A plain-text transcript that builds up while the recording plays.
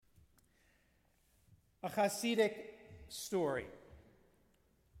A Hasidic story.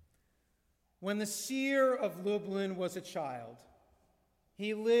 When the seer of Lublin was a child,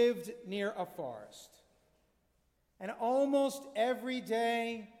 he lived near a forest. And almost every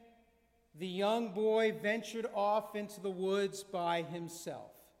day, the young boy ventured off into the woods by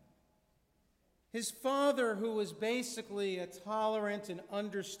himself. His father, who was basically a tolerant and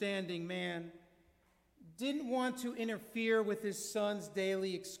understanding man, didn't want to interfere with his son's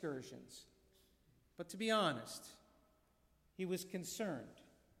daily excursions. But to be honest, he was concerned.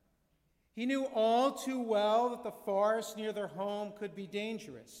 He knew all too well that the forest near their home could be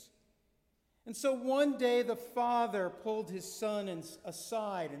dangerous. And so one day the father pulled his son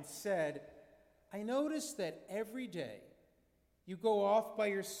aside and said, "I notice that every day you go off by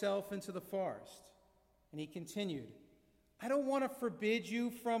yourself into the forest." And he continued, "I don't want to forbid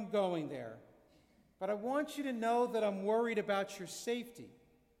you from going there, but I want you to know that I'm worried about your safety."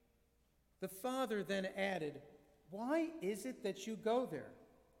 The father then added, "Why is it that you go there?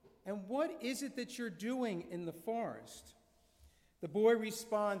 And what is it that you're doing in the forest?" The boy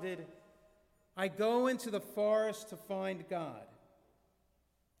responded, "I go into the forest to find God."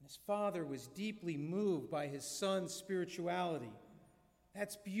 And his father was deeply moved by his son's spirituality.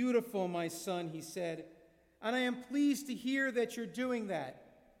 "That's beautiful, my son," he said, "and I am pleased to hear that you're doing that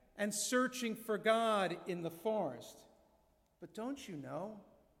and searching for God in the forest. But don't you know?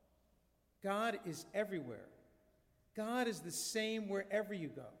 God is everywhere. God is the same wherever you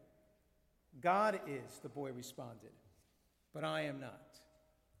go." "God is," the boy responded, "but I am not."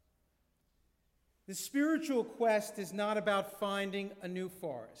 The spiritual quest is not about finding a new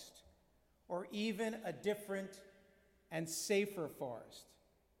forest or even a different and safer forest,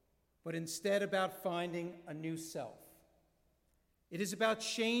 but instead about finding a new self. It is about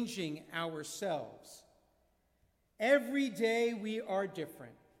changing ourselves. Every day we are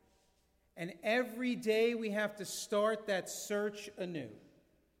different, and every day we have to start that search anew.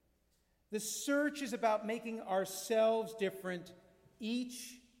 The search is about making ourselves different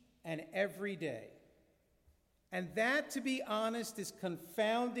each and every day. And that, to be honest, is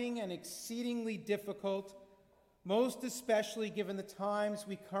confounding and exceedingly difficult, most especially given the times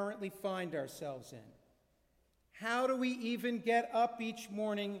we currently find ourselves in. How do we even get up each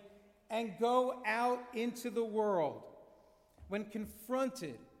morning and go out into the world when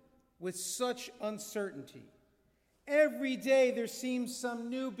confronted with such uncertainty? Every day there seems some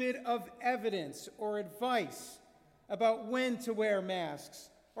new bit of evidence or advice about when to wear masks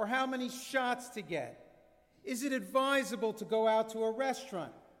or how many shots to get. Is it advisable to go out to a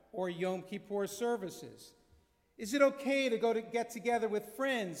restaurant or Yom Kippur services? Is it okay to get together with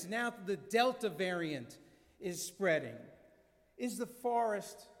friends now that the Delta variant is spreading? Is the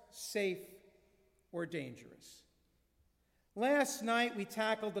forest safe or dangerous? Last night we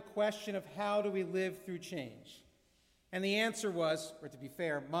tackled the question of how do we live through change. And the answer was, or to be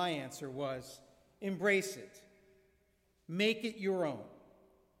fair, my answer was, embrace it. Make it your own.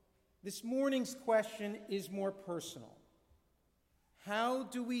 This morning's question is more personal. How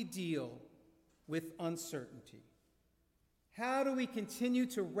do we deal with uncertainty? How do we continue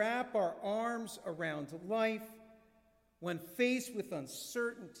to wrap our arms around life when faced with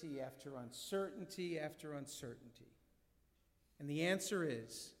uncertainty after uncertainty after uncertainty? And the answer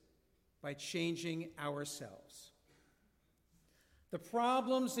is by changing ourselves. The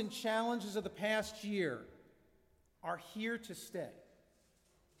problems and challenges of the past year are here to stay.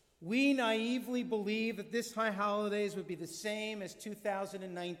 We naively believe that this high holidays would be the same as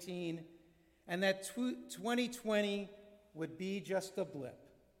 2019 and that 2020 would be just a blip.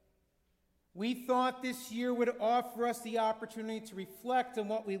 We thought this year would offer us the opportunity to reflect on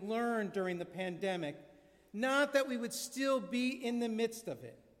what we learned during the pandemic, not that we would still be in the midst of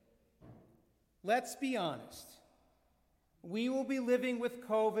it. Let's be honest. We will be living with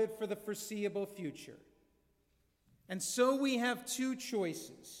COVID for the foreseeable future. And so we have two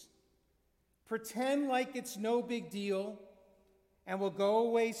choices. Pretend like it's no big deal and will go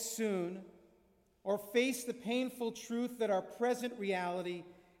away soon, or face the painful truth that our present reality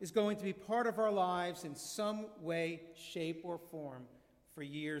is going to be part of our lives in some way, shape, or form for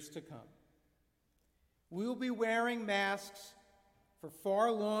years to come. We will be wearing masks for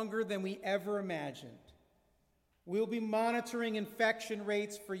far longer than we ever imagined. We'll be monitoring infection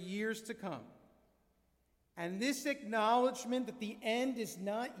rates for years to come. And this acknowledgement that the end is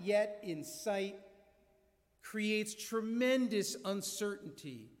not yet in sight creates tremendous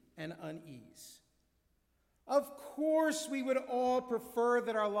uncertainty and unease. Of course, we would all prefer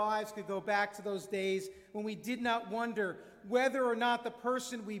that our lives could go back to those days when we did not wonder whether or not the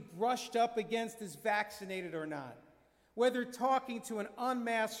person we brushed up against is vaccinated or not, whether talking to an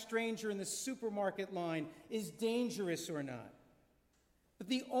unmasked stranger in the supermarket line is dangerous or not. But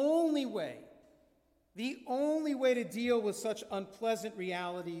the only way to deal with such unpleasant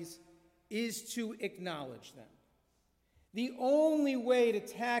realities is to acknowledge them. The only way to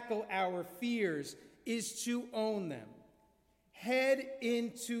tackle our fears is to own them. Head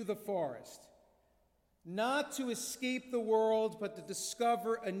into the forest, not to escape the world, but to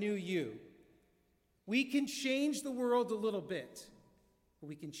discover a new you. We can change the world a little bit, but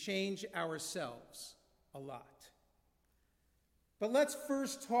we can change ourselves a lot. But let's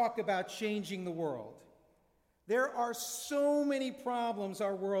first talk about changing the world. There are so many problems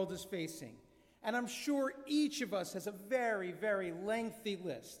our world is facing, and I'm sure each of us has a very, very lengthy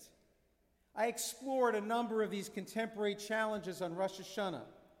list. I explored a number of these contemporary challenges on Rosh Hashanah,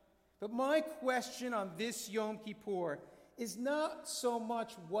 but my question on this Yom Kippur is not so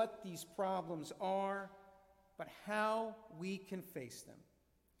much what these problems are, but how we can face them.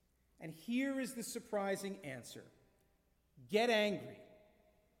 And here is the surprising answer. Get angry.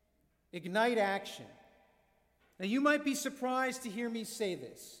 Ignite action. Now, you might be surprised to hear me say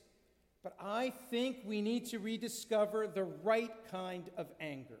this, but I think we need to rediscover the right kind of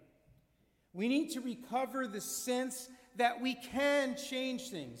anger. We need to recover the sense that we can change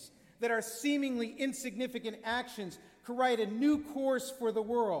things, that our seemingly insignificant actions could write a new course for the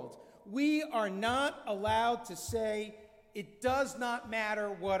world. We are not allowed to say, it does not matter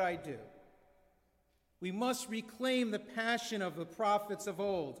what I do. We must reclaim the passion of the prophets of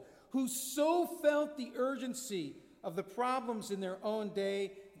old, who so felt the urgency of the problems in their own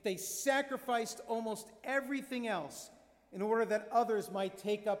day that they sacrificed almost everything else in order that others might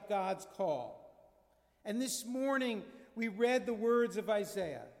take up God's call. And this morning, we read the words of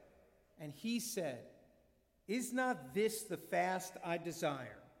Isaiah, and he said, "Is not this the fast I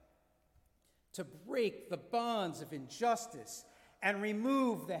desire? To break the bonds of injustice and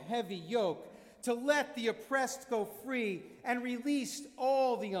remove the heavy yoke, to let the oppressed go free and release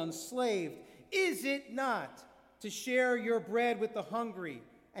all the enslaved. Is it not to share your bread with the hungry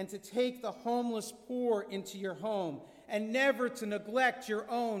and to take the homeless poor into your home and never to neglect your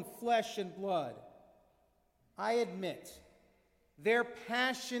own flesh and blood?" I admit, their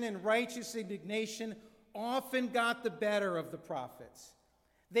passion and righteous indignation often got the better of the prophets.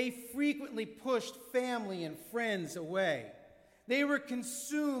 They frequently pushed family and friends away. They were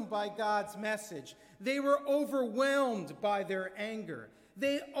consumed by God's message. They were overwhelmed by their anger.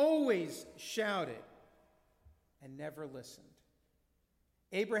 They always shouted and never listened.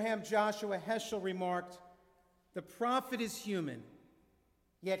 Abraham Joshua Heschel remarked, "The prophet is human,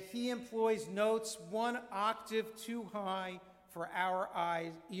 yet he employs notes one octave too high for our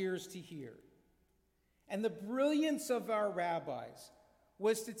ears to hear." And the brilliance of our rabbis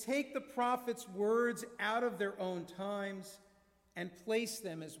was to take the prophet's words out of their own times and place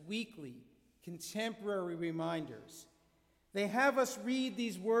them as weekly, contemporary reminders. They have us read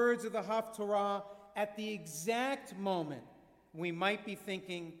these words of the Haftorah at the exact moment we might be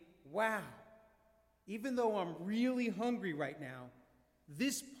thinking, wow, even though I'm really hungry right now,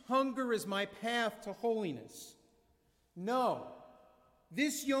 this hunger is my path to holiness. No,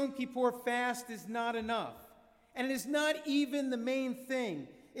 this Yom Kippur fast is not enough, and it is not even the main thing.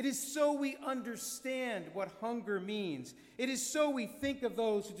 It is so we understand what hunger means. It is so we think of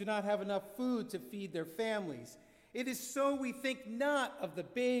those who do not have enough food to feed their families. It is so we think not of the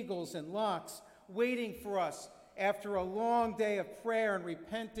bagels and lox waiting for us after a long day of prayer and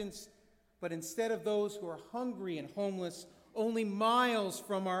repentance, but instead of those who are hungry and homeless only miles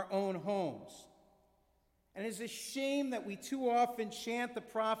from our own homes. And it is a shame that we too often chant the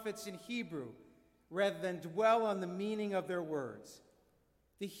prophets in Hebrew rather than dwell on the meaning of their words.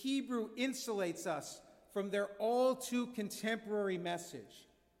 The Hebrew insulates us from their all too contemporary message.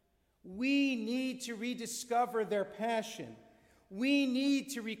 We need to rediscover their passion. We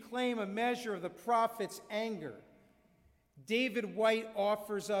need to reclaim a measure of the prophet's anger. David White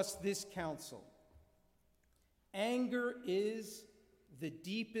offers us this counsel. Anger is the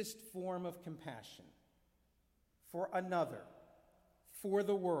deepest form of compassion for another, for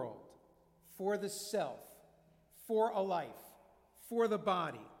the world, for the self, for a life, for the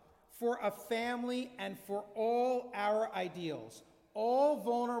body, for a family, and for all our ideals, all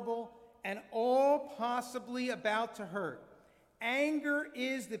vulnerable and all possibly about to hurt. Anger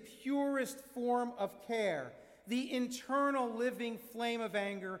is the purest form of care. The internal living flame of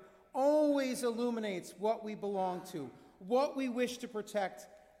anger always illuminates what we belong to, what we wish to protect,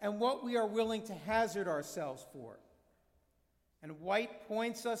 and what we are willing to hazard ourselves for. And White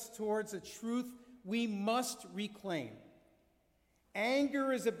points us towards a truth we must reclaim.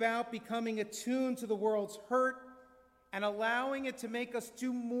 Anger is about becoming attuned to the world's hurt and allowing it to make us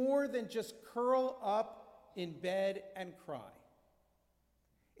do more than just curl up in bed and cry.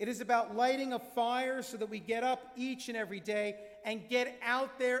 It is about lighting a fire so that we get up each and every day and get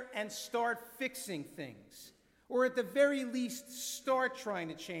out there and start fixing things, or at the very least start trying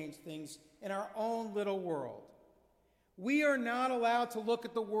to change things in our own little world. We are not allowed to look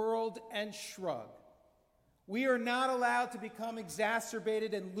at the world and shrug. We are not allowed to become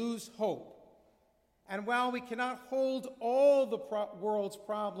exacerbated and lose hope. And while we cannot hold all the world's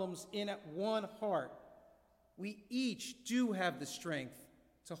problems in at one heart, we each do have the strength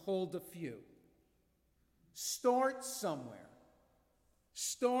to hold a few. Start somewhere.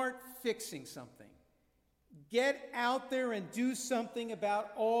 Start fixing something. Get out there and do something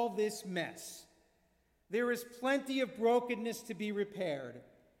about all this mess. There is plenty of brokenness to be repaired,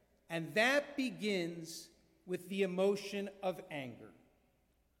 and that begins with the emotion of anger.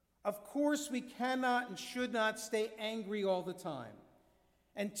 Of course, we cannot and should not stay angry all the time,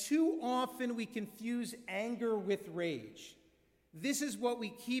 and too often we confuse anger with rage. This is what we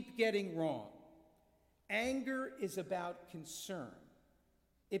keep getting wrong. Anger is about concern.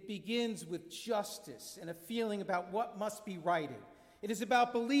 It begins with justice and a feeling about what must be righted. It is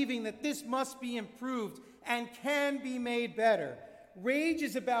about believing that this must be improved and can be made better. Rage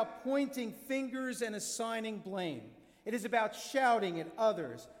is about pointing fingers and assigning blame. It is about shouting at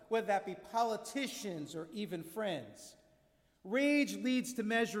others, whether that be politicians or even friends. Rage leads to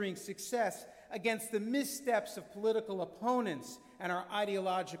measuring success against the missteps of political opponents and our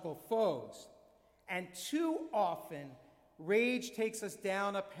ideological foes. And too often, rage takes us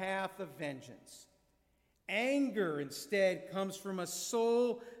down a path of vengeance. Anger, instead, comes from a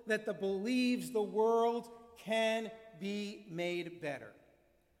soul that believes the world can be made better.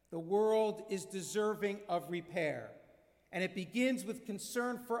 The world is deserving of repair, and it begins with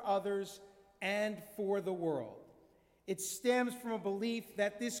concern for others and for the world. It stems from a belief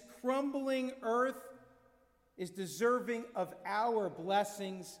that this crumbling earth is deserving of our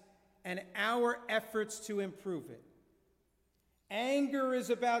blessings and our efforts to improve it. Anger is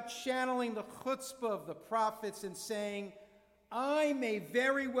about channeling the chutzpah of the prophets and saying, I may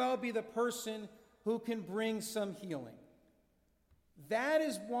very well be the person who can bring some healing. That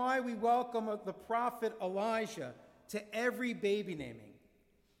is why we welcome the prophet Elijah to every baby naming.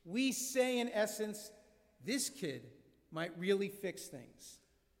 We say, in essence, this kid might really fix things.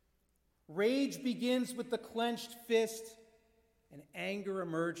 Rage begins with the clenched fist, and anger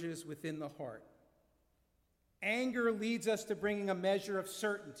emerges within the heart. Anger leads us to bringing a measure of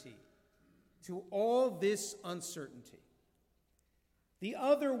certainty to all this uncertainty. The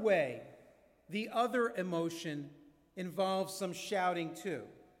other way, the other emotion, involves some shouting too.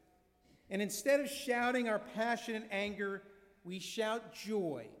 And instead of shouting our passion and anger, we shout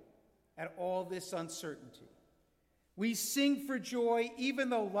joy at all this uncertainty. We sing for joy even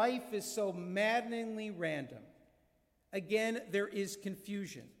though life is so maddeningly random. Again, there is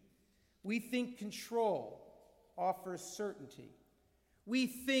confusion. We think control offers certainty. We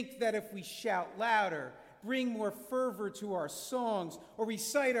think that if we shout louder, bring more fervor to our songs, or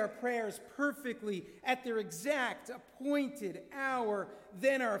recite our prayers perfectly at their exact appointed hour,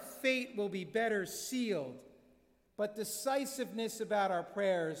 then our fate will be better sealed. But decisiveness about our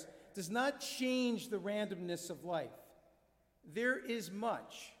prayers does not change the randomness of life. There is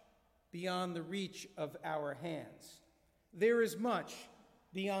much beyond the reach of our hands. There is much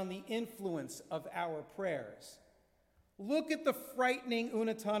beyond the influence of our prayers. Look at the frightening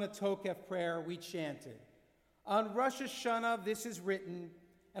Unatana Tokef prayer we chanted. On Rosh Hashanah, this is written,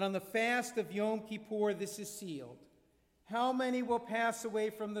 and on the fast of Yom Kippur, this is sealed. How many will pass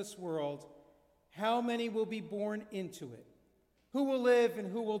away from this world? How many will be born into it? Who will live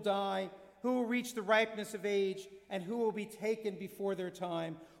and who will die? Who will reach the ripeness of age, and who will be taken before their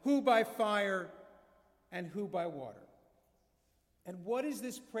time? Who by fire, and who by water? And what is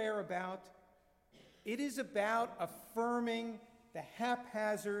this prayer about? It is about affirming the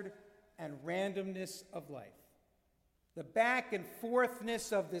haphazard and randomness of life. The back and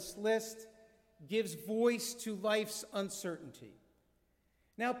forthness of this list gives voice to life's uncertainty.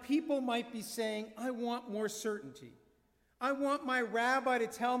 Now, people might be saying, I want more certainty. I want my rabbi to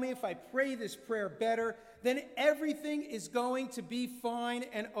tell me if I pray this prayer better, then everything is going to be fine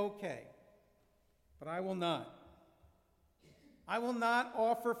and okay. But I will not. I will not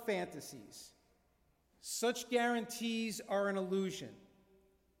offer fantasies. Such guarantees are an illusion.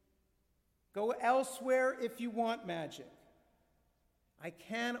 Go elsewhere if you want magic. I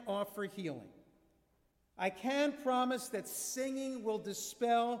can offer healing. I can promise that singing will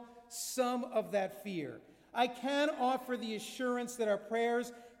dispel some of that fear. I can offer the assurance that our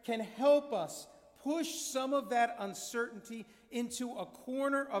prayers can help us push some of that uncertainty into a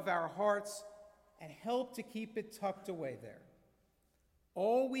corner of our hearts and help to keep it tucked away there.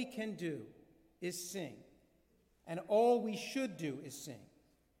 All we can do is sing, and all we should do is sing.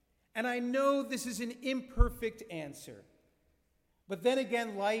 And I know this is an imperfect answer, but then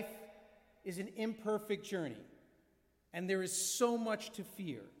again, life is an imperfect journey, and there is so much to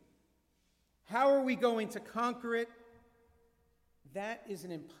fear. How are we going to conquer it? That is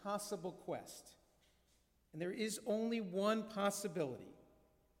an impossible quest, and there is only one possibility.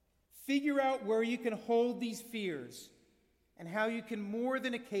 Figure out where you can hold these fears and how you can more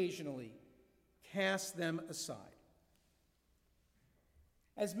than occasionally cast them aside.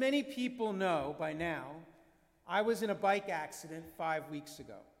 As many people know by now, I was in a bike accident 5 weeks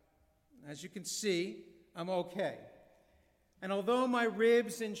ago. As you can see, I'm okay. And although my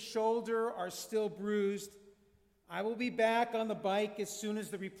ribs and shoulder are still bruised, I will be back on the bike as soon as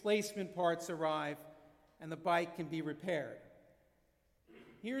the replacement parts arrive and the bike can be repaired.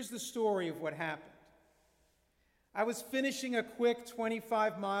 Here's the story of what happened. I was finishing a quick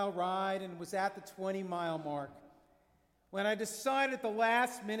 25-mile ride and was at the 20-mile mark when I decided at the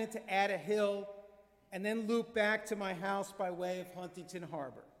last minute to add a hill and then loop back to my house by way of Huntington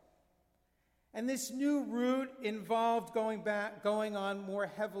Harbor. And this new route involved going on more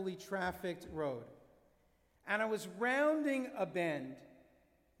heavily trafficked road. And I was rounding a bend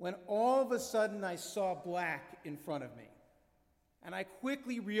when all of a sudden I saw black in front of me. And I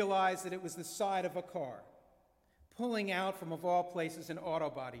quickly realized that it was the side of a car pulling out from, of all places, an auto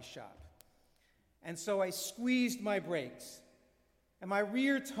body shop. And so I squeezed my brakes, and my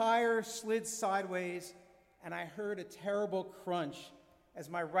rear tire slid sideways, and I heard a terrible crunch as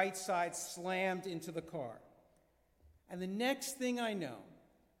my right side slammed into the car. And the next thing I know,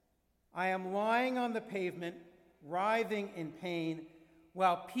 I am lying on the pavement, writhing in pain,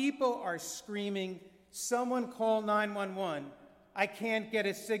 while people are screaming, "Someone call 911. I can't get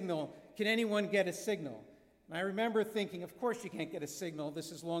a signal. Can anyone get a signal?" And I remember thinking, of course you can't get a signal.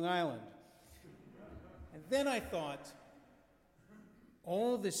 This is Long Island. And then I thought,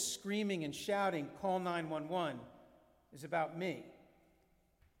 all this screaming and shouting, "Call 911, is about me.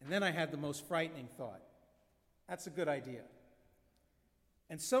 And then I had the most frightening thought. That's a good idea.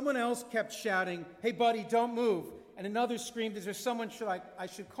 And someone else kept shouting, "Hey, buddy, don't move." And another screamed, "Is there someone I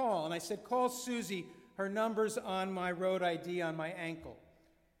should call?" And I said, "Call Susie. Her number's on my road ID on my ankle."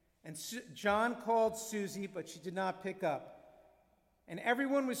 And John called Susie, but she did not pick up. And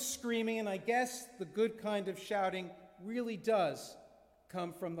everyone was screaming, and I guess the good kind of shouting really does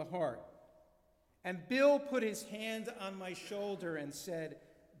come from the heart. And Bill put his hand on my shoulder and said,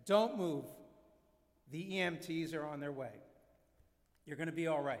 "Don't move. The EMTs are on their way. You're going to be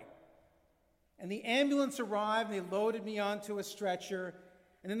all right." And the ambulance arrived, and they loaded me onto a stretcher,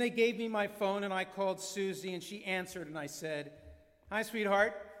 and then they gave me my phone, and I called Susie, and she answered, and I said, "Hi,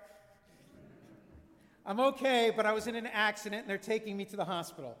 sweetheart. I'm okay, but I was in an accident, and they're taking me to the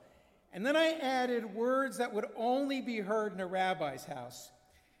hospital." And then I added words that would only be heard in a rabbi's house.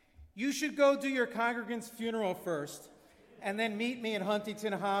 "You should go do your congregant's funeral first, and then meet me at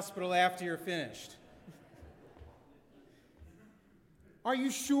Huntington Hospital after you're finished." "Are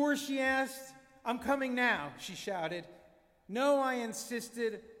you sure?" she asked. "I'm coming now," she shouted. "No," I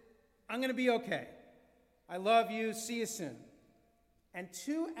insisted. "I'm going to be okay. I love you. See you soon." And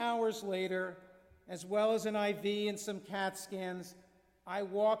 2 hours later, as well as an IV and some CAT scans, I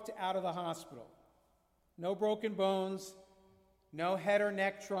walked out of the hospital. No broken bones, no head or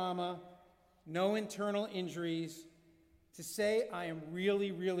neck trauma, no internal injuries. To say I am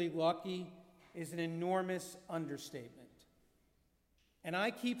really, really lucky is an enormous understatement. And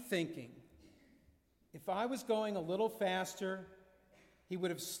I keep thinking, if I was going a little faster, he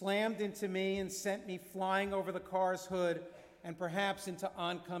would have slammed into me and sent me flying over the car's hood and perhaps into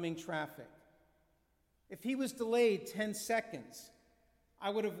oncoming traffic. If he was delayed 10 seconds, I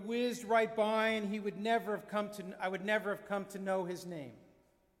would have whizzed right by and I would never have come to know his name.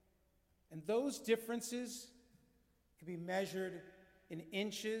 And those differences can be measured in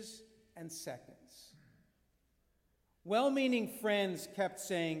inches and seconds. Well-meaning friends kept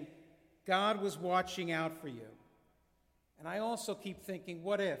saying, "God was watching out for you." And I also keep thinking,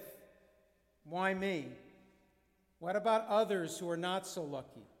 what if? Why me? What about others who are not so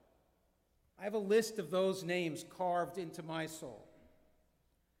lucky? I have a list of those names carved into my soul.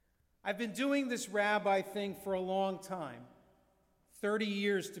 I've been doing this rabbi thing for a long time, 30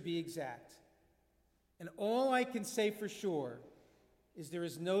 years to be exact. And all I can say for sure is there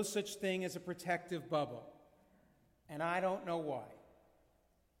is no such thing as a protective bubble. And I don't know why.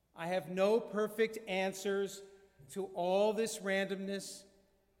 I have no perfect answers to all this randomness,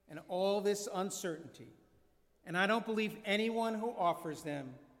 and all this uncertainty, and I don't believe anyone who offers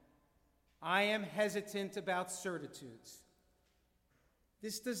them, I am hesitant about certitudes.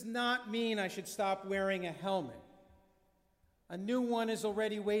 This does not mean I should stop wearing a helmet. A new one is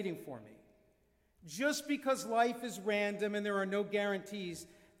already waiting for me. Just because life is random and there are no guarantees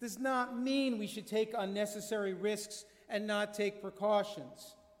does not mean we should take unnecessary risks and not take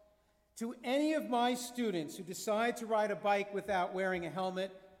precautions. To any of my students who decide to ride a bike without wearing a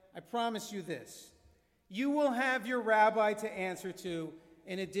helmet, I promise you this: you will have your rabbi to answer to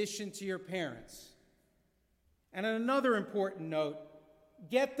in addition to your parents. And on another important note,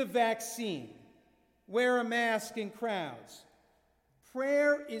 get the vaccine. Wear a mask in crowds.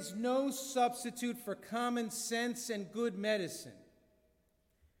 Prayer is no substitute for common sense and good medicine.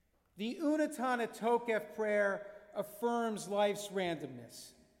 The Unatana Tokef prayer affirms life's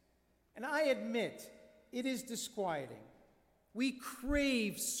randomness. And I admit, it is disquieting. We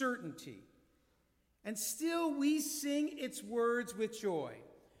crave certainty. And still we sing its words with joy.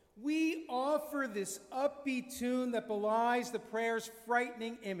 We offer this upbeat tune that belies the prayer's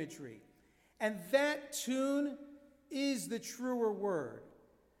frightening imagery. And that tune is the truer word.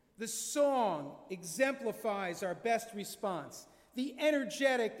 The song exemplifies our best response. The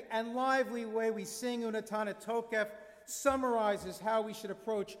energetic and lively way we sing Unatana Tokef summarizes how we should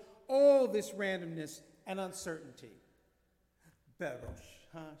approach all this randomness and uncertainty. Baruch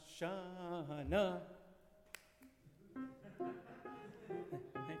Hashanah. Thank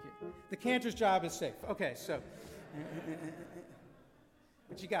you. The cantor's job is safe. Okay, so,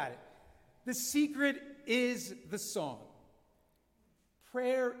 but you got it. The secret is the song.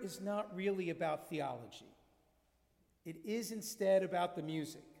 Prayer is not really about theology. It is instead about the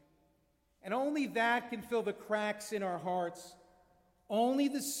music. And only that can fill the cracks in our hearts. Only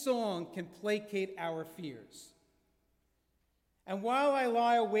the song can placate our fears. And while I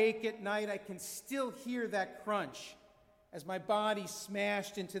lie awake at night, I can still hear that crunch as my body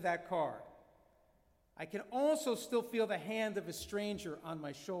smashed into that car. I can also still feel the hand of a stranger on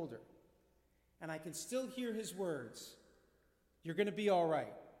my shoulder. And I can still hear his words, "You're going to be all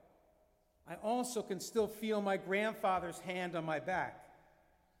right." I also can still feel my grandfather's hand on my back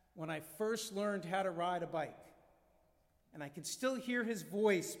when I first learned how to ride a bike. And I can still hear his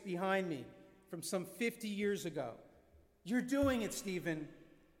voice behind me from some 50 years ago. "You're doing it, Stephen.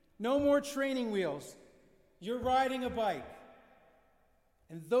 No more training wheels. You're riding a bike."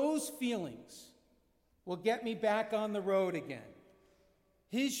 And those feelings will get me back on the road again.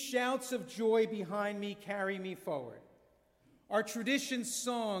 His shouts of joy behind me carry me forward. Our tradition's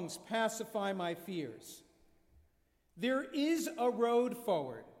songs pacify my fears. There is a road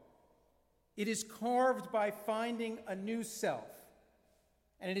forward. It is carved by finding a new self,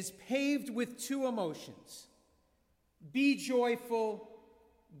 and it is paved with two emotions: be joyful,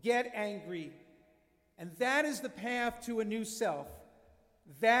 get angry, and that is the path to a new self.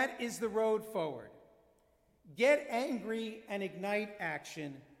 That is the road forward. Get angry and ignite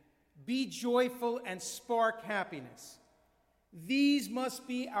action. Be joyful and spark happiness. These must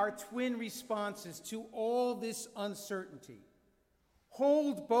be our twin responses to all this uncertainty.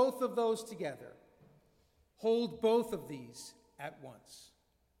 Hold both of those together. Hold both of these at once.